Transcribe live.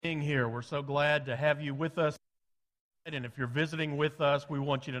here. We're so glad to have you with us. And if you're visiting with us, we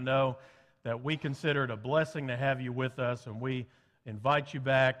want you to know that we consider it a blessing to have you with us, and we invite you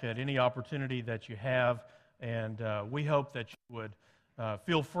back at any opportunity that you have. And we hope that you would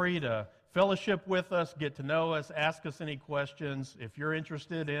feel free to fellowship with us, get to know us, ask us any questions. If you're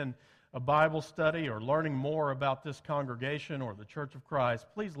interested in a Bible study or learning more about this congregation or the Church of Christ,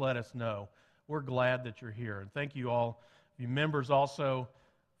 please let us know. We're glad that you're here. And thank you all, you members also,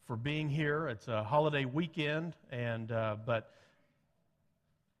 for being here. It's a holiday weekend, and but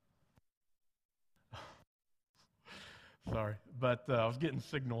sorry, but I was getting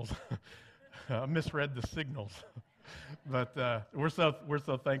signals. I misread the signals. But we're so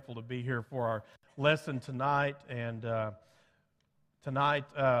thankful to be here for our lesson tonight. And tonight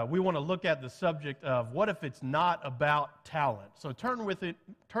we want to look at the subject of what if it's not about talent. So turn with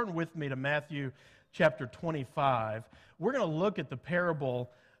me to Matthew chapter 25. We're going to look at the parable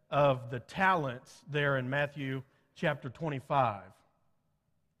of the talents there in Matthew chapter 25.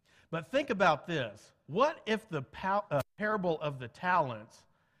 But think about this. What if the parable of the talents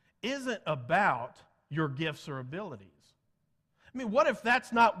isn't about your gifts or abilities? I mean, what if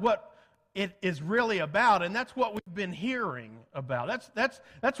that's not what it is really about, and that's what we've been hearing about?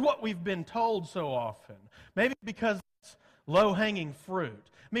 That's what we've been told so often. Maybe because it's low-hanging fruit.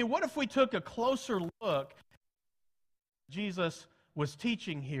 I mean, what if we took a closer look at what Jesus was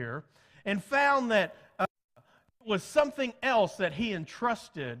teaching here and found that it was something else that he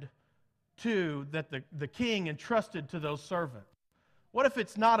entrusted to, that the king entrusted to those servants? What if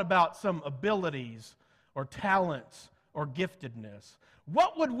it's not about some abilities or talents or giftedness?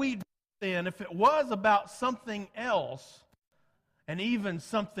 What would we do then if it was about something else and even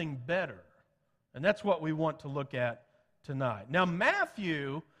something better? And that's what we want to look at tonight. Now,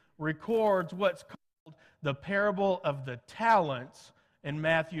 Matthew records what's called the parable of the talents in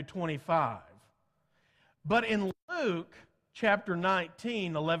Matthew 25. But in Luke chapter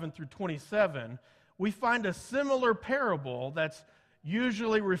 19, 11 through 27, we find a similar parable that's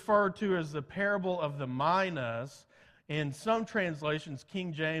usually referred to as the parable of the minas. In some translations,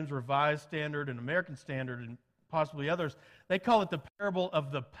 King James, Revised Standard, and American Standard, and possibly others, they call it the parable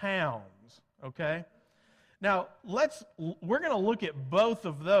of the pounds, okay? Now, we're going to look at both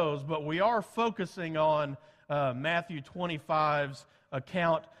of those, but we are focusing on Matthew 25's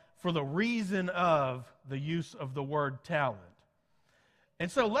account for the reason of the use of the word talent. And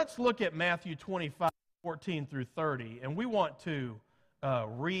so let's look at Matthew 25, 14 through 30, and we want to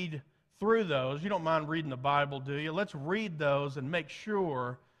read through those. You don't mind reading the Bible, do you? Let's read those and make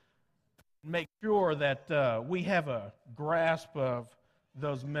sure that we have a grasp of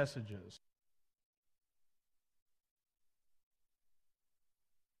those messages.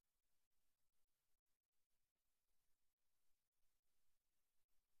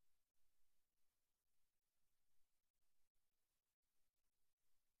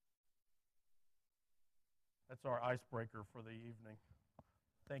 That's our icebreaker for the evening.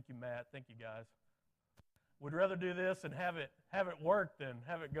 Thank you, Matt. Thank you, guys. We'd rather do this and have it work than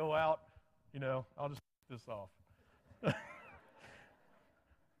have it go out. I'll just take this off. Look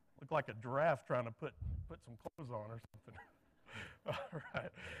like a giraffe trying to put some clothes on or something. All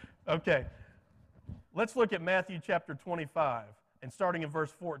right. Okay. Let's look at Matthew chapter 25 and starting in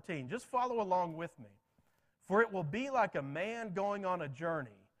verse 14. Just follow along with me. For it will be like a man going on a journey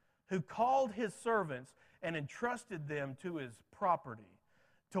who called his servants and entrusted them to his property.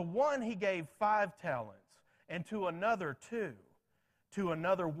 To one he gave 5 talents, and to another 2, to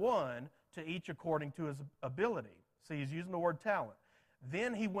another 1, to each according to his ability. See, he's using the word talent.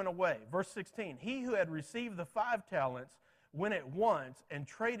 Then he went away. Verse 16, he who had received the 5 talents went at once and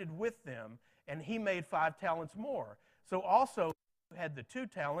traded with them, and he made 5 talents more. So also he who had the 2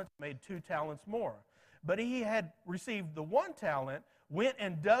 talents made 2 talents more. But he had received the 1 talent, went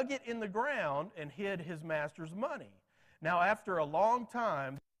and dug it in the ground, and hid his master's money. Now after a long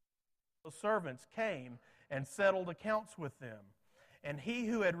time, the servants came and settled accounts with them. And he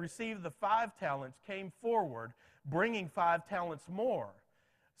who had received the 5 talents came forward, bringing 5 talents more,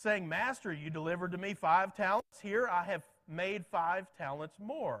 saying, Master, you delivered to me 5 talents. Here I have made 5 talents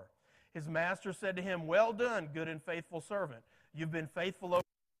more. His master said to him, Well done, good and faithful servant. You've been faithful over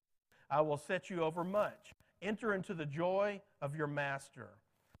much. I will set you over much. Enter into the joy of your master.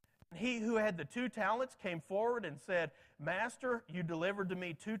 And he who had the 2 talents came forward and said, Master, you delivered to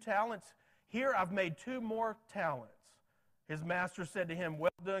me 2 talents. Here I've made 2 more talents. His master said to him, Well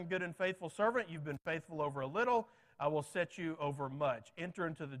done, good and faithful servant. You've been faithful over a little. I will set you over much. Enter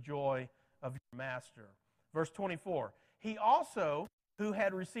into the joy of your master. Verse 24, he also, who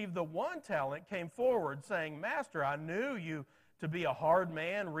had received the 1 talent, came forward, saying, Master, I knew you to be a hard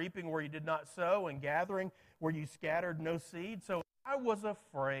man, reaping where you did not sow and gathering where you scattered no seed? So I was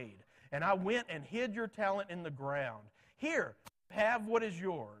afraid, and I went and hid your talent in the ground. Here, have what is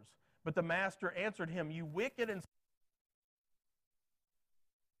yours. But the master answered him, you wicked and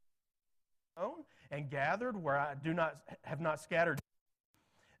gathered where I have not scattered.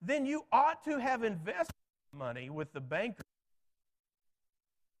 Then you ought to have invested money with the banker.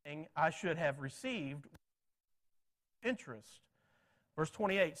 I should have received interest. Verse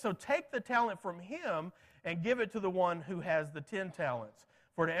 28, so take the talent from him and give it to the one who has the 10 talents.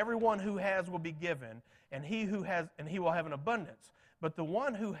 For to everyone who has will be given, and he will have an abundance. But the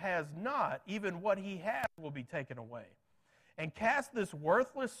one who has not, even what he has will be taken away. And cast this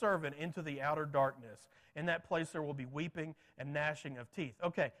worthless servant into the outer darkness. In that place there will be weeping and gnashing of teeth.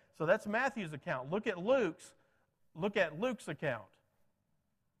 Okay, so that's Matthew's account. Look at Luke's account.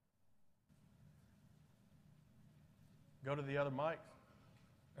 Go to the other mics.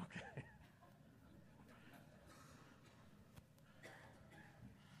 Okay.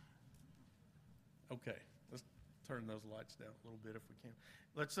 Okay, let's turn those lights down a little bit if we can.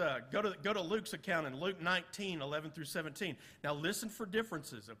 Let's go to Luke's account in Luke 19, 11 through 17. Now listen for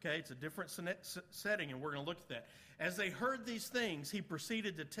differences, okay? It's a different setting, and we're going to look at that. As they heard these things, he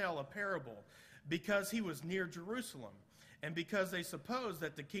proceeded to tell a parable because he was near Jerusalem and because they supposed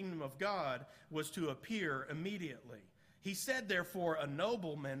that the kingdom of God was to appear immediately. He said, therefore, a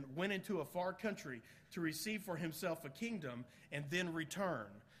nobleman went into a far country to receive for himself a kingdom and then return.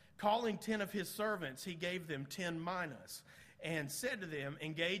 Calling 10 of his servants, he gave them 10 minas and said to them,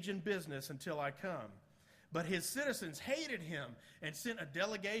 engage in business until I come. But his citizens hated him and sent a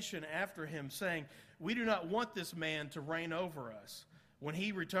delegation after him, saying, we do not want this man to reign over us. When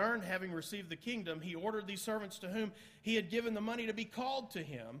he returned, having received the kingdom, he ordered these servants to whom he had given the money to be called to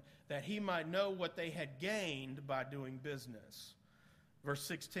him, that he might know what they had gained by doing business. Verse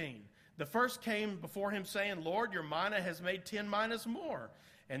 16, the first came before him, saying, Lord, your mina has made 10 minas more.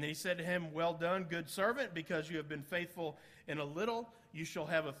 And then he said to him, well done, good servant, because you have been faithful in a little, you shall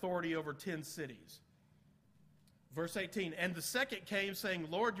have authority over 10 cities. Verse 18, and the second came, saying,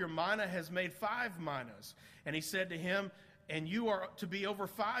 Lord, your mina has made 5 minas. And he said to him, and you are to be over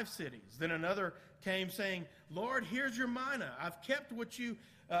 5 cities. Then another came, saying, Lord, here's your mina. I've kept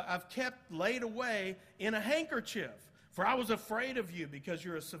laid away in a handkerchief. For I was afraid of you, because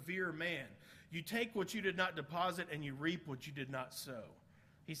you're a severe man. You take what you did not deposit, and you reap what you did not sow.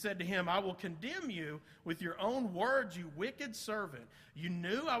 He said to him, I will condemn you with your own words, you wicked servant. You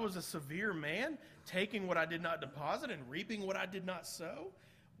knew I was a severe man, taking what I did not deposit and reaping what I did not sow.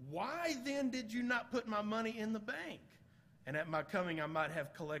 Why then did you not put my money in the bank? And at my coming I might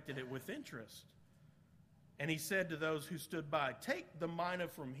have collected it with interest. And he said to those who stood by, take the mina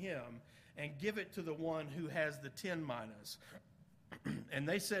from him and give it to the one who has the 10 minas. And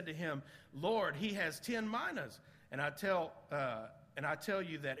they said to him, Lord, he has 10 minas. And I tell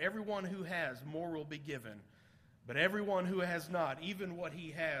you that everyone who has, more will be given. But everyone who has not, even what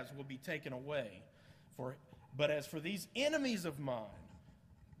he has, will be taken away. But as for these enemies of mine,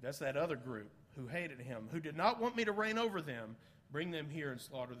 that's that other group who hated him, who did not want me to reign over them, bring them here and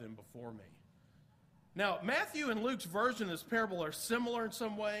slaughter them before me. Now, Matthew and Luke's version of this parable are similar in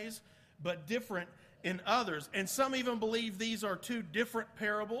some ways, but different in others. And some even believe these are 2 different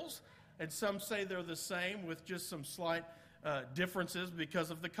parables, and some say they're the same with just some slight differences because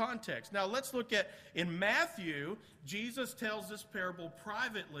of the context. Now let's look at, in Matthew, Jesus tells this parable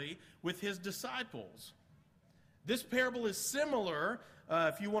privately with his disciples. This parable is similar,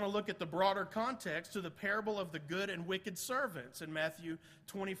 if you want to look at the broader context, to the parable of the good and wicked servants in Matthew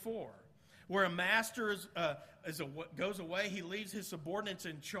 24, where a master goes away, he leaves his subordinates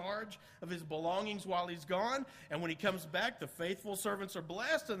in charge of his belongings while he's gone, and when he comes back, the faithful servants are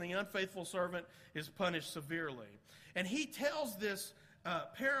blessed and the unfaithful servant is punished severely. And he tells this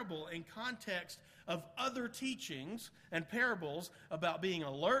parable in context of other teachings and parables about being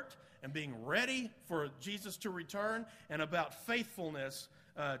alert and being ready for Jesus to return, and about faithfulness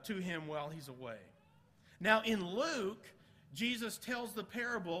to him while he's away. Now in Luke, Jesus tells the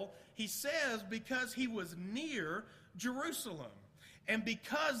parable, he says, because he was near Jerusalem. And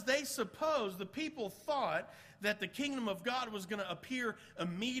because the people thought that the kingdom of God was going to appear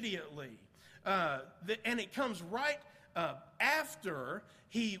immediately. And it comes right after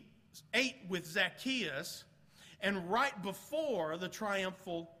he ate with Zacchaeus and right before the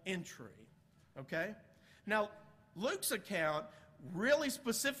triumphal entry. Okay? Now, Luke's account really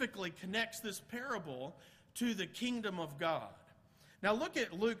specifically connects this parable to the kingdom of God. Now look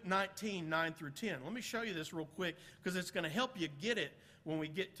at Luke 19, 9 through 10. Let me show you this real quick because it's going to help you get it when we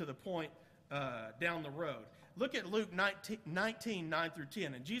get to the point down the road. Look at Luke 19, 9 through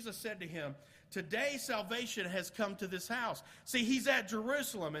 10. And Jesus said to him, today salvation has come to this house. See, he's at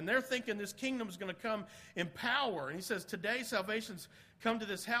Jerusalem, and they're thinking this kingdom is going to come in power. And he says, today salvation's come to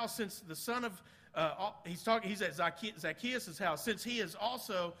this house, since the son of, he's at Zacchaeus' house, since he is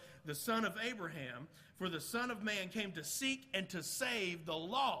also the son of Abraham. For the Son of Man came to seek and to save the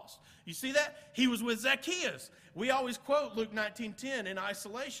lost. You see that? He was with Zacchaeus. We always quote Luke 19:10 in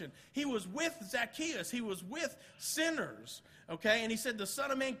isolation. He was with Zacchaeus. He was with sinners. Okay? And he said the Son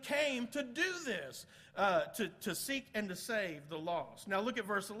of Man came to do this, to seek and to save the lost. Now look at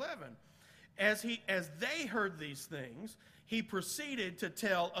verse 11. As they heard these things, he proceeded to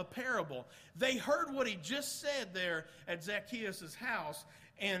tell a parable. They heard what he just said there at Zacchaeus' house,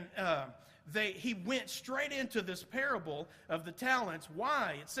 and he went straight into this parable of the talents.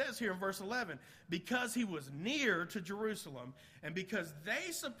 Why? It says here in verse 11, because he was near to Jerusalem, and because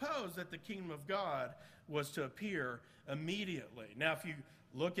they supposed that the kingdom of God was to appear immediately. Now, if you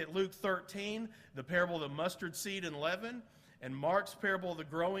look at Luke 13, the parable of the mustard seed and leaven, and Mark's parable of the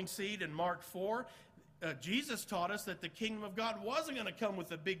growing seed in Mark 4, Jesus taught us that the kingdom of God wasn't going to come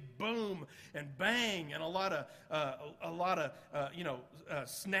with a big boom and bang and a lot of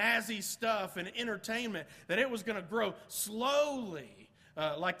snazzy stuff and entertainment. That it was going to grow slowly,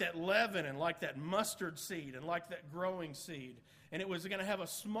 like that leaven and like that mustard seed and like that growing seed. And it was going to have a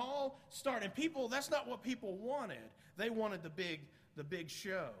small start. And that's not what people wanted. They wanted the big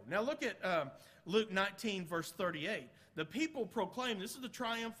show. Now look at Luke 19, verse 38. The people proclaim, this is the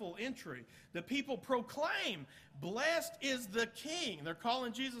triumphal entry. The people proclaim, blessed is the King. They're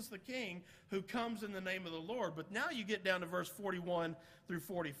calling Jesus the King who comes in the name of the Lord. But now you get down to verse 41 through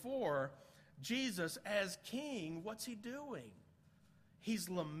 44. Jesus as King, what's he doing? He's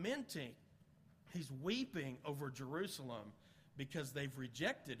lamenting. He's weeping over Jerusalem because they've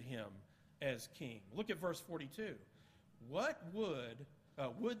rejected him as King. Look at verse 42. What would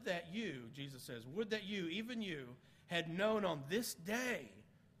that you, Jesus says, would that you, even you, had known on this day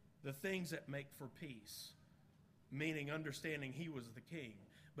the things that make for peace, meaning understanding he was the King.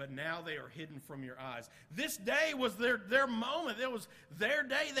 But now they are hidden from your eyes. This day was their moment. It was their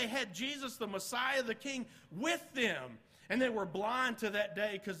day. They had Jesus, the Messiah, the King, with them. And they were blind to that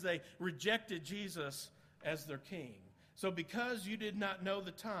day because they rejected Jesus as their King. So because you did not know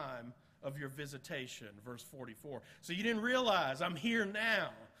the time of your visitation, verse 44. So you didn't realize I'm here now.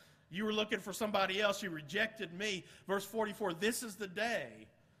 You were looking for somebody else. You rejected me. Verse 44, this is the day.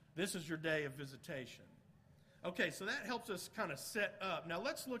 This is your day of visitation. Okay, so that helps us kind of set up. Now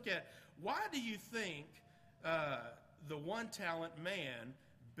let's look at, why do you think the one-talent man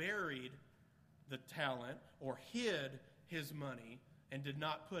buried the talent or hid his money and did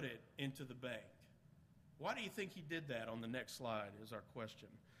not put it into the bank? Why do you think he did that? On the next slide is our question.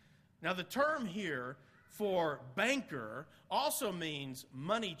 Now the term here for banker also means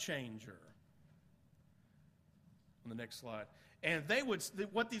money changer. On the next slide. And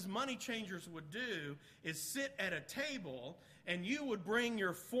what these money changers would do is sit at a table, and you would bring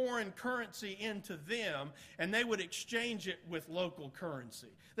your foreign currency into them, and they would exchange it with local currency.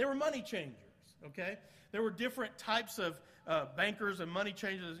 They were money changers, okay? There were different types of bankers and money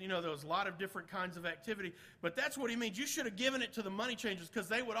changers. You know, there was a lot of different kinds of activity. But that's what he means. You should have given it to the money changers because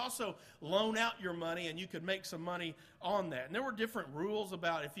they would also loan out your money and you could make some money on that. And there were different rules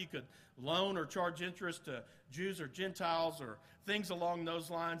about if you could loan or charge interest to Jews or Gentiles or things along those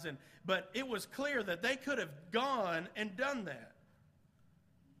lines. But it was clear that they could have gone and done that.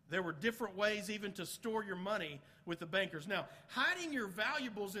 There were different ways even to store your money with the bankers. Now, hiding your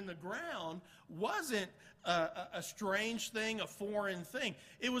valuables in the ground wasn't a strange thing, a foreign thing.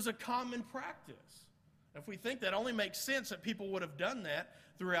 It was a common practice. If we think that, only makes sense that people would have done that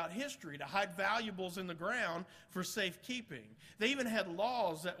throughout history, to hide valuables in the ground for safekeeping. They even had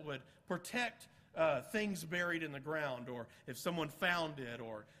laws that would protect things buried in the ground, or if someone found it,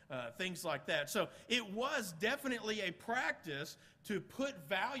 or things like that. So it was definitely a practice to put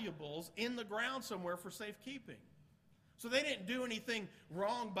valuables in the ground somewhere for safekeeping. So they didn't do anything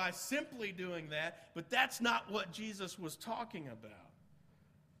wrong by simply doing that, but that's not what Jesus was talking about.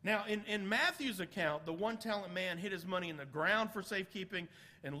 Now, in Matthew's account, the one-talent man hid his money in the ground for safekeeping.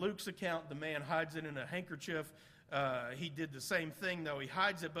 In Luke's account, the man hides it in a handkerchief. He did the same thing, though. He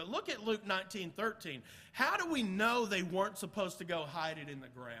hides it. But look at Luke 19:13. How do we know they weren't supposed to go hide it in the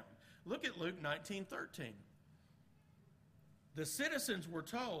ground? Look at Luke 19:13. The citizens were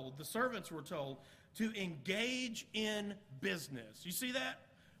told, the servants were told, to engage in business. You see that?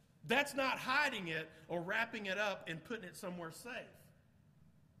 That's not hiding it or wrapping it up and putting it somewhere safe.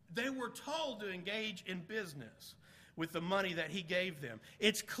 They were told to engage in business. with the money that he gave them.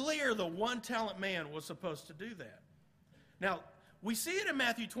 It's clear the one-talent man was supposed to do that. Now, we see it in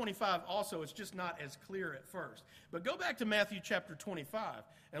Matthew 25 also. It's just not as clear at first. But go back to Matthew chapter 25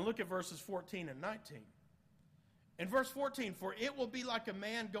 and look at verses 14 and 19. In verse 14, for it will be like a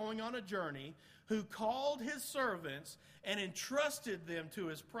man going on a journey who called his servants and entrusted them to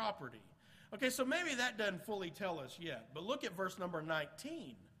his property. Okay, so maybe that doesn't fully tell us yet. But look at verse number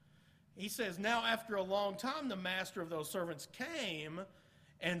 19. He says, now after a long time, the master of those servants came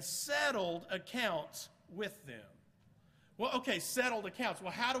and settled accounts with them. Well, okay, settled accounts.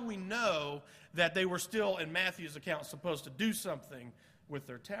 Well, how do we know that they were still, in Matthew's account, supposed to do something with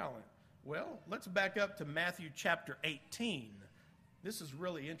their talent? Well, let's back up to Matthew chapter 18. This is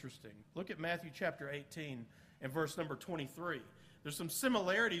really interesting. Look at Matthew chapter 18 and verse number 23. There's some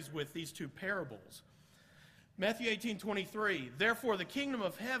similarities with these two parables. Matthew 18:23, therefore the kingdom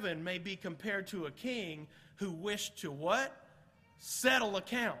of heaven may be compared to a king who wished to what? Settle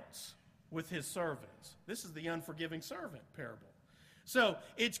accounts with his servants. This is the unforgiving servant parable. So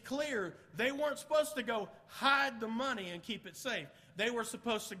it's clear they weren't supposed to go hide the money and keep it safe. They were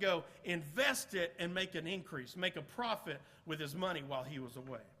supposed to go invest it and make an increase, make a profit with his money while he was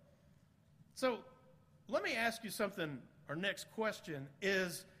away. So let me ask you something. Our next question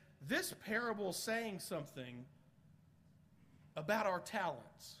is, this parable saying something about our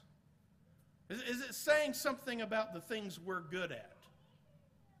talents? Is it saying something about the things we're good at?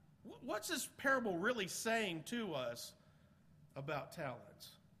 What's this parable really saying to us about talents?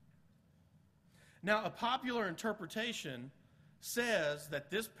 Now, a popular interpretation says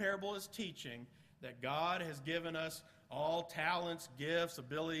that this parable is teaching that God has given us all talents, gifts,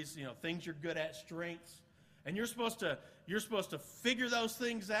 abilities, things you're good at, strengths, and you're supposed to figure those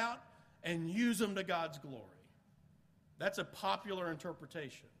things out and use them to God's glory. That's a popular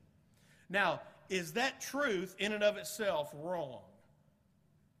interpretation. Now, is that truth in and of itself wrong?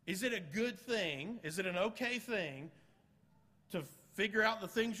 Is it a good thing? Is it an okay thing to figure out the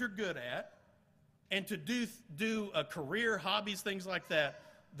things you're good at and to do a career, hobbies, things like that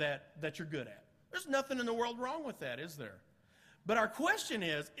you're good at? There's nothing in the world wrong with that, is there? But our question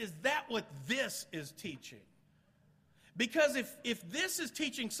is that what this is teaching? Because if this is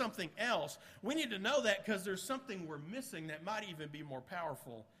teaching something else, we need to know that because there's something we're missing that might even be more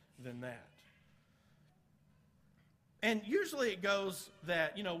powerful than that. And usually it goes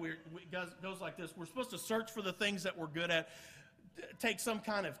that, it goes like this. We're supposed to search for the things that we're good at, take some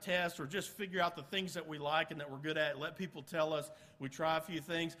kind of test, or just figure out the things that we like and that we're good at, let people tell us. We try a few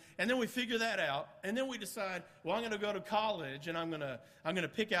things, and then we figure that out, and then we decide, well, I'm going to go to college, and I'm going to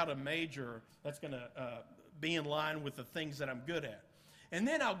pick out a major that's going to be in line with the things that I'm good at. And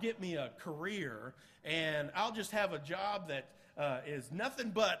then I'll get me a career, and I'll just have a job that is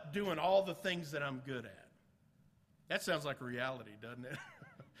nothing but doing all the things that I'm good at. That sounds like reality, doesn't it?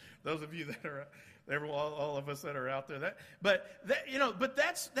 Those of you that are, all of us that are out there. But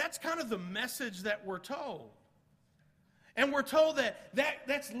that's kind of the message that we're told. And we're told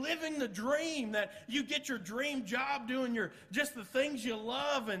that's living the dream, that you get your dream job doing just the things you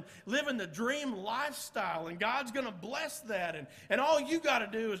love and living the dream lifestyle, and God's going to bless that. And all you got to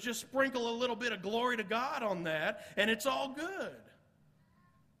do is just sprinkle a little bit of glory to God on that, and it's all good.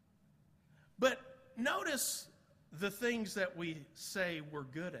 But notice the things that we say we're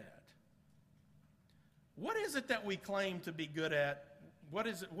good at. What is it that we claim to be good at? What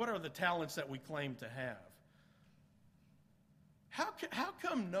are the talents that we claim to have? How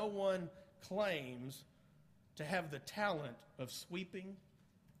come no one claims to have the talent of sweeping,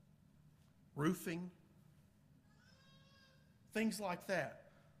 roofing, things like that?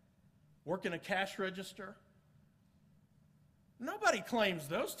 Working a cash register? Nobody claims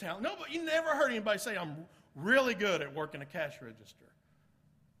those talents. You never heard anybody say, I'm really good at working a cash register.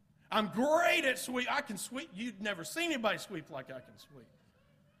 I'm great at sweep. I can sweep. You'd never seen anybody sweep like I can sweep.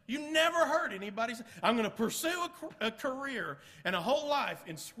 You never heard anybody say, I'm going to pursue a career and a whole life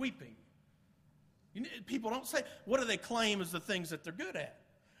in sweeping. People don't say, what do they claim as the things that they're good at?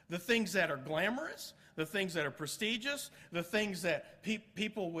 The things that are glamorous, the things that are prestigious, the things that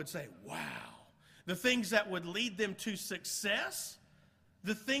people would say, wow. The things that would lead them to success,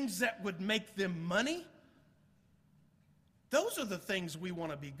 the things that would make them money. Those are the things we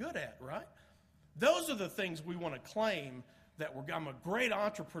want to be good at, right? Those are the things we want to claim that I'm a great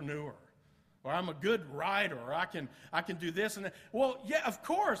entrepreneur, or I'm a good writer, or I can do this and that. Well, yeah, of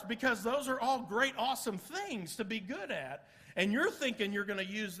course, because those are all great, awesome things to be good at. And you're thinking you're going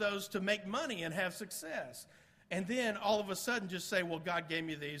to use those to make money and have success. And then all of a sudden just say, well, God gave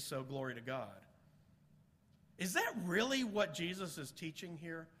me these, so glory to God. Is that really what Jesus is teaching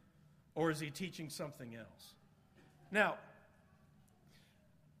here? Or is he teaching something else? Now,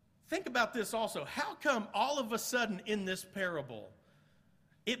 think about this also. How come all of a sudden in this parable,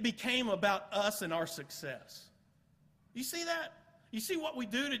 it became about us and our success? You see that? You see what we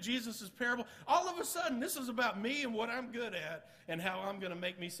do to Jesus' parable? All of a sudden, this is about me and what I'm good at and how I'm going to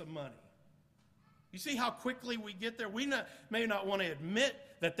make me some money. You see how quickly we get there? We may not want to admit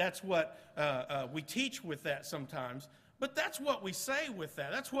that that's what we teach with that sometimes, but that's what we say with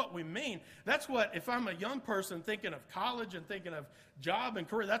that. That's what we mean. That's what, if I'm a young person thinking of college and thinking of job and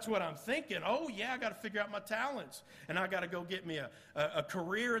career, that's what I'm thinking. Oh, yeah, I got to figure out my talents, and I got to go get me a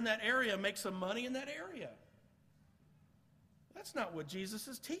career in that area, make some money in that area. That's not what Jesus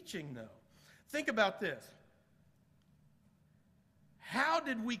is teaching, though. Think about this. How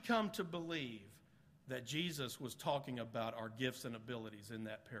did we come to believe that Jesus was talking about our gifts and abilities in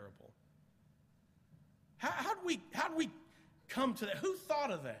that parable? How do we come to that? Who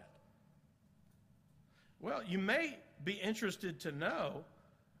thought of that? Well, you may be interested to know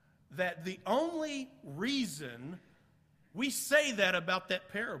that the only reason we say that about that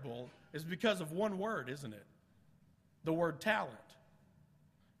parable is because of one word, isn't it? The word talent.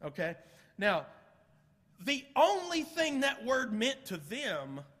 Okay? Now, the only thing that word meant to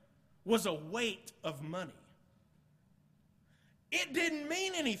them was a weight of money. It didn't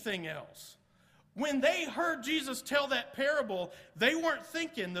mean anything else. When they heard Jesus tell that parable, they weren't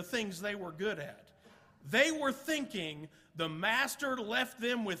thinking the things they were good at. They were thinking the master left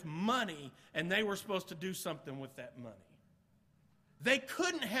them with money and they were supposed to do something with that money. They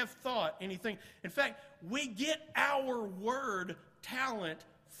couldn't have thought anything. In fact, we get our word talent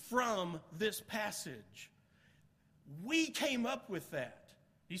from this passage. We came up with that.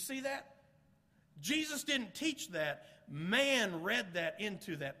 You see that? Jesus didn't teach that. Man read that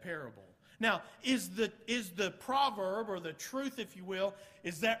into that parable. Now, is the proverb or the truth, if you will,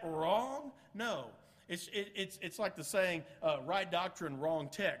 is that wrong? No. It's like the saying, right doctrine, wrong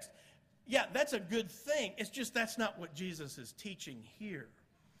text. Yeah, that's a good thing. It's just that's not what Jesus is teaching here.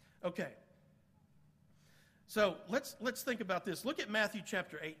 Okay. So let's think about this. Look at Matthew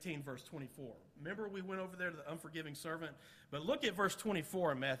chapter 18, verse 24. Remember we went over there to the unforgiving servant? But look at verse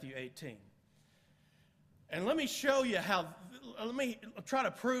 24 in Matthew 18. And let me show you let me try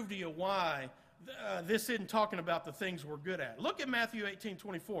to prove to you why this isn't talking about the things we're good at. Look at Matthew 18,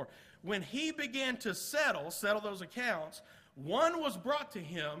 24. When he began to settle those accounts, one was brought to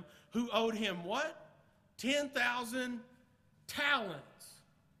him who owed him what? 10,000 talents.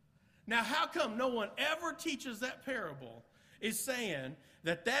 Now, how come no one ever teaches that parable is saying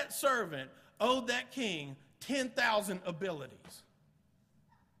that servant owed that king 10,000 abilities?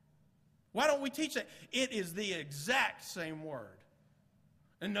 Why don't we teach that? It is the exact same word.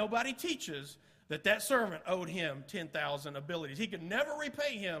 And nobody teaches that servant owed him 10,000 abilities. He could never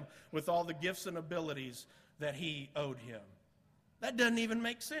repay him with all the gifts and abilities that he owed him. That doesn't even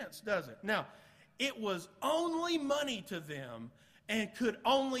make sense, does it? Now, it was only money to them and could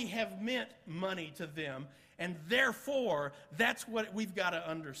only have meant money to them. And therefore, that's what we've got to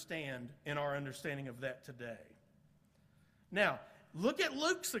understand in our understanding of that today. Now, look at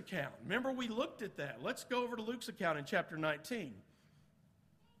Luke's account. Remember, we looked at that. Let's go over to Luke's account in chapter 19.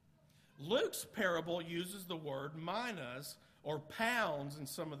 Luke's parable uses the word minas or pounds in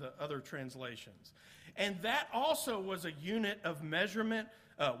some of the other translations. And that also was a unit of measurement,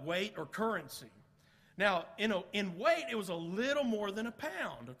 weight, or currency. Now, in weight, it was a little more than a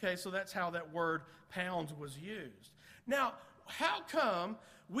pound. Okay, so that's how that word pounds was used. Now, how come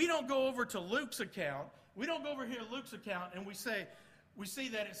we don't go over to Luke's account? We don't go over here to Luke's account and we see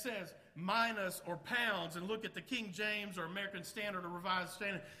that it says minas or pounds, and look at the King James or American Standard or Revised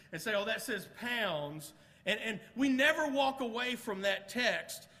Standard and say, oh, that says pounds. And we never walk away from that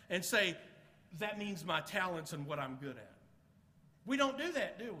text and say, that means my talents and what I'm good at. We don't do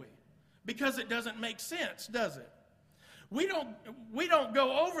that, do we? Because it doesn't make sense, does it? We don't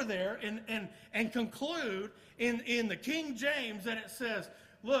go over there and conclude in the King James that it says,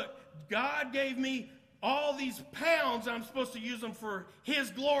 look, God gave me all these pounds, I'm supposed to use them for His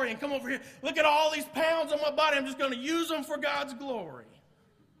glory. And come over here, look at all these pounds on my body, I'm just going to use them for God's glory.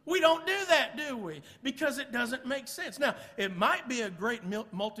 We don't do that, do we? Because it doesn't make sense. Now, it might be a great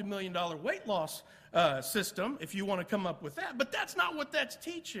multi-million-dollar weight loss system if you want to come up with that, but that's not what that's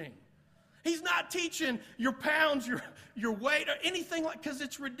teaching. He's not teaching your pounds, your weight, or anything like, because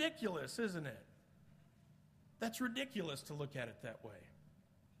it's ridiculous, isn't it? That's ridiculous to look at it that way.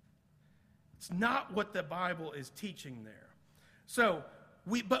 It's not what the Bible is teaching there.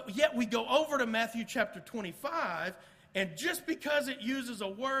 But yet we go over to Matthew chapter 25, And just because it uses a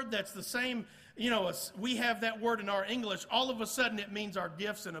word that's the same, we have that word in our English, all of a sudden it means our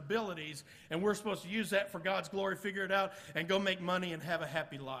gifts and abilities, and we're supposed to use that for God's glory, figure it out, and go make money and have a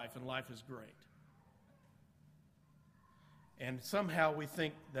happy life, and life is great. And somehow we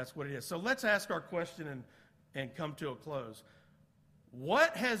think that's what it is. So let's ask our question and come to a close.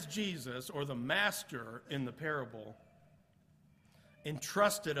 What has Jesus, or the master in the parable,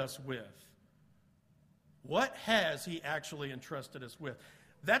 entrusted us with? What has he actually entrusted us with?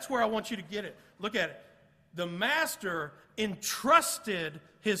 That's where I want you to get it. Look at it. The master entrusted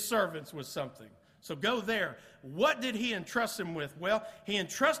his servants with something. So go there. What did he entrust them with? Well, he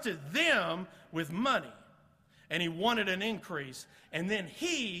entrusted them with money. And he wanted an increase. And then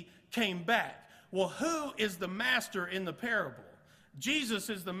he came back. Well, who is the master in the parable? Jesus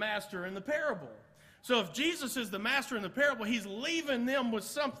is the master in the parable. So if Jesus is the master in the parable, he's leaving them with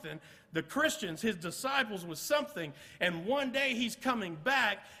something, the Christians, his disciples, with something, and one day he's coming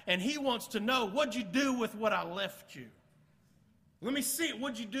back, and he wants to know, what'd you do with what I left you? Let me see it.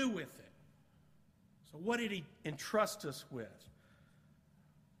 What'd you do with it? So what did he entrust us with?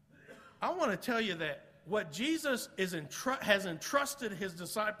 I want to tell you that what Jesus has entrusted his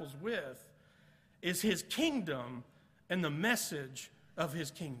disciples with is his kingdom and the message of his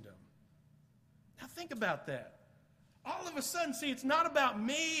kingdom. Now think about that. All of a sudden, see, it's not about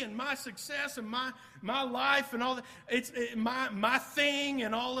me and my success and my life and all that. It's my thing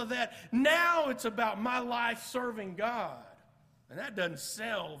and all of that. Now it's about my life serving God. And that doesn't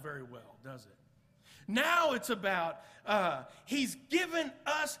sell very well, does it? Now it's about he's given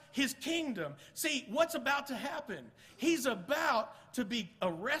us his kingdom. See, what's about to happen? He's about to be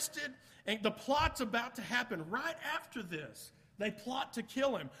arrested, and the plot's about to happen right after this. They plot to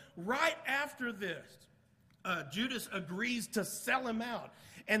kill him. Right after this, Judas agrees to sell him out.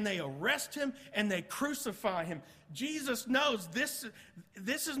 And they arrest him and they crucify him. Jesus knows this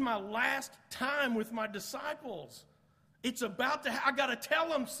is my last time with my disciples. It's about to, I got to tell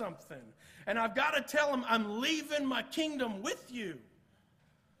them something. And I've got to tell them I'm leaving my kingdom with you.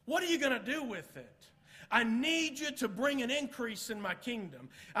 What are you going to do with it? I need you to bring an increase in my kingdom.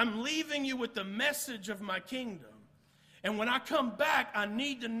 I'm leaving you with the message of my kingdom. And when I come back, I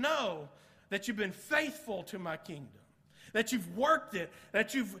need to know that you've been faithful to my kingdom, that you've worked it,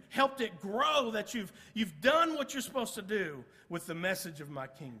 that you've helped it grow, that you've done what you're supposed to do with the message of my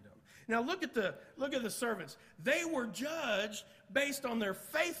kingdom. Now look at the servants. They were judged based on their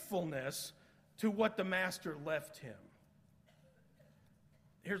faithfulness to what the master left him.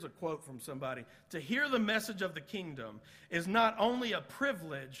 Here's a quote from somebody. To hear the message of the kingdom is not only a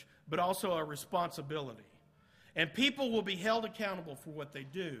privilege, but also a responsibility. And people will be held accountable for what they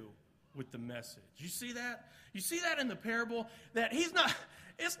do with the message. You see that? You see that in the parable? That it's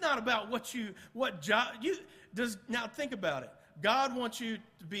not about now think about it. God wants you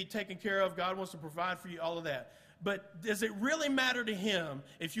to be taken care of. God wants to provide for you, all of that. But does it really matter to him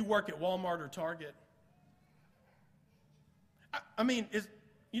if you work at Walmart or Target? I mean,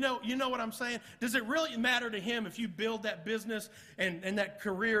 you know what I'm saying? Does it really matter to him if you build that business and that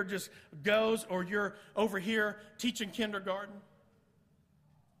career just goes, or you're over here teaching kindergarten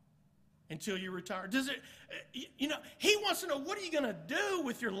until you retire? Does it, he wants to know, what are you going to do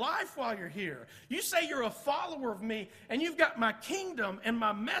with your life while you're here? You say you're a follower of me and you've got my kingdom and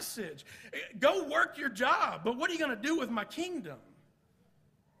my message. Go work your job, but what are you going to do with my kingdom?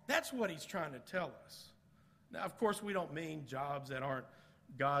 That's what he's trying to tell us. Now, of course, we don't mean jobs that aren't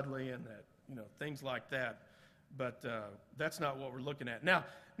godly and that, things like that. But that's not what we're looking at. Now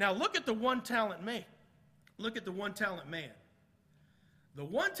look at the one-talent man. Look at the one-talent man. The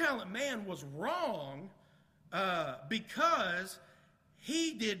one-talent man was wrong because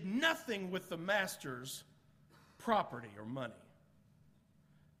he did nothing with the master's property or money.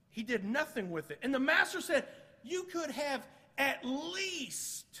 He did nothing with it. And the master said, you could have at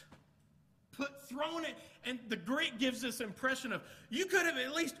least thrown it. And the Greek gives this impression of, you could have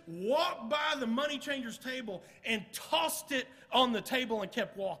at least walked by the money changer's table and tossed it on the table and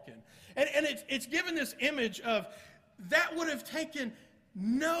kept walking. And it's given this image of, that would have taken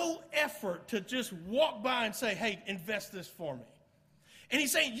no effort to just walk by and say, hey, invest this for me. And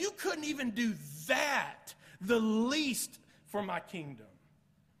he's saying, you couldn't even do that, the least, for my kingdom.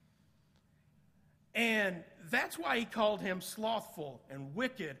 And that's why he called him slothful and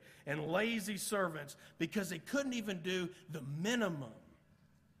wicked and lazy servants, because they couldn't even do the minimum.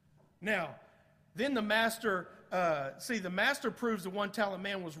 Now, then the master, the master proves the one-talent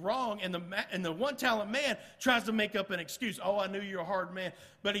man was wrong, and the one-talent man tries to make up an excuse. Oh, I knew you're a hard man.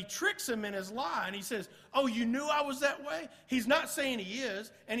 But he tricks him in his lie, and he says, oh, you knew I was that way? He's not saying he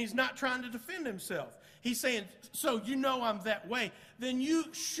is, and he's not trying to defend himself. He's saying, so you know I'm that way. Then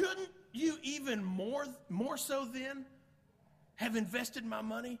shouldn't you even more so then have invested my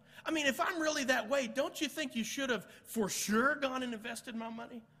money? I mean, if I'm really that way, don't you think you should have for sure gone and invested my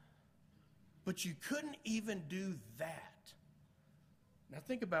money? But you couldn't even do that. Now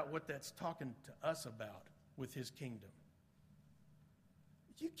think about what that's talking to us about with his kingdom.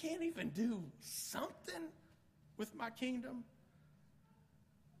 You can't even do something with my kingdom?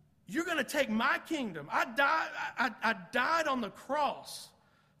 You're going to take my kingdom. I died on the cross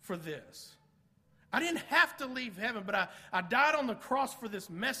for this. I didn't have to leave heaven, but I died on the cross for this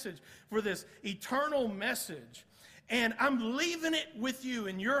message, for this eternal message. And I'm leaving it with you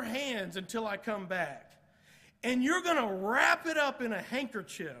in your hands until I come back. And you're going to wrap it up in a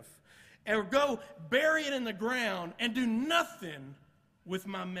handkerchief or go bury it in the ground and do nothing with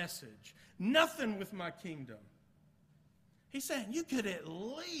my message, nothing with my kingdom. He's saying you could at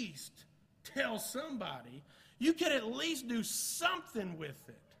least tell somebody. You could at least do something with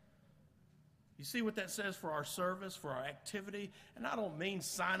it. You see what that says for our service, for our activity? And I don't mean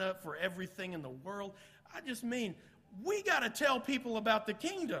sign up for everything in the world. I just mean we got to tell people about the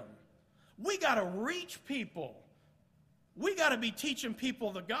kingdom. We got to reach people. We got to be teaching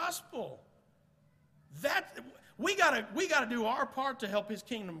people the gospel. We got to do our part to help his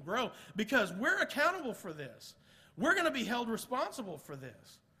kingdom grow because we're accountable for this. We're going to be held responsible for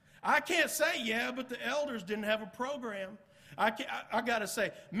this. I can't say, yeah, but the elders didn't have a program. I got to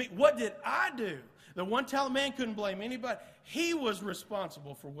say, what did I do? The one talent man couldn't blame anybody. He was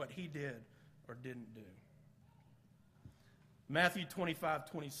responsible for what he did or didn't do. Matthew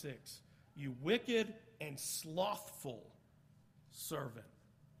 25:26. You wicked and slothful servant,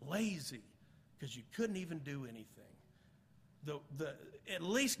 lazy, because you couldn't even do anything. At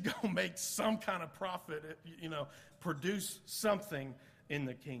least go make some kind of profit, produce something in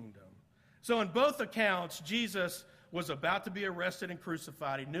the kingdom. So in both accounts, Jesus was about to be arrested and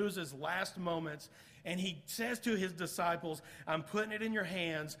crucified. He knew it was his last moments, and he says to his disciples, I'm putting it in your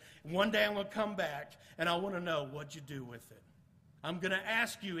hands. One day I'm going to come back, and I want to know what you do with it. I'm going to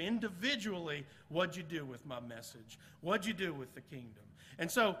ask you individually what you do with my message, what you do with the kingdom. And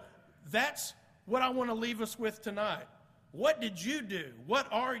so that's what I want to leave us with tonight. What did you do? What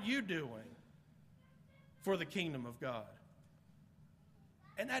are you doing for the kingdom of God?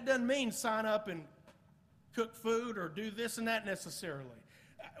 And that doesn't mean sign up and cook food or do this and that necessarily.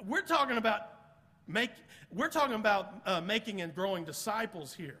 We're talking about making and growing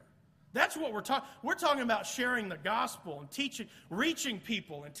disciples here. That's what we're talking. We're talking about sharing the gospel and teaching, reaching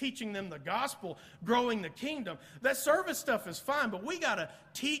people and teaching them the gospel, growing the kingdom. That service stuff is fine, but we got to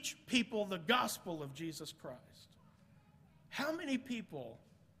teach people the gospel of Jesus Christ. How many people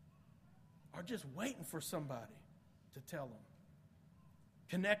are just waiting for somebody to tell them?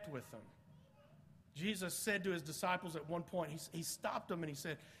 Connect with them. Jesus said to his disciples at one point, he stopped them and he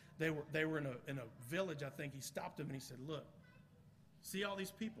said, they were in a village, I think. He stopped them and he said, look, see all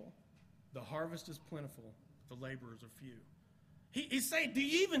these people? The harvest is plentiful, the laborers are few. He's saying, do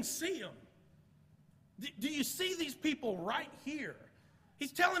you even see them? Do you see these people right here?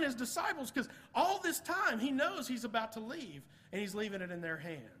 He's telling his disciples because all this time he knows he's about to leave and he's leaving it in their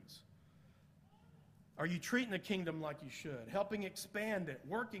hands. Are you treating the kingdom like you should? Helping expand it,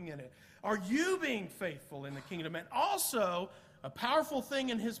 working in it? Are you being faithful in the kingdom? And also, a powerful thing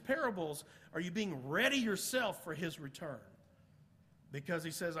in his parables, are you being ready yourself for his return? Because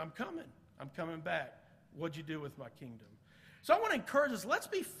he says, I'm coming back. What'd you do with my kingdom? So I want to encourage us, let's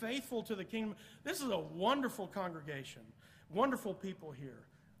be faithful to the kingdom. This is a wonderful congregation, wonderful people here.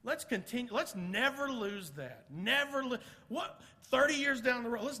 Let's continue. Let's never lose that. 30 years down the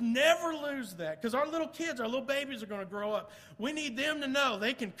road, let's never lose that. Because our little kids, our little babies are going to grow up. We need them to know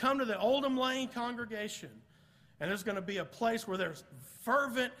they can come to the Oldham Lane congregation. And there's going to be a place where there's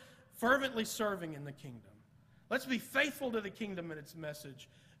fervently serving in the kingdom. Let's be faithful to the kingdom and its message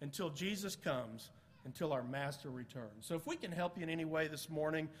until Jesus comes, until our master returns. So if we can help you in any way this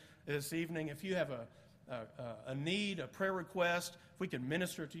morning, this evening, if you have a need, a prayer request, if we can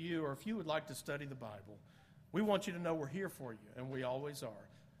minister to you, or if you would like to study the Bible, we want you to know we're here for you, and we always are.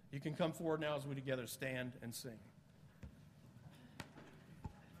 You can come forward now as we together stand and sing.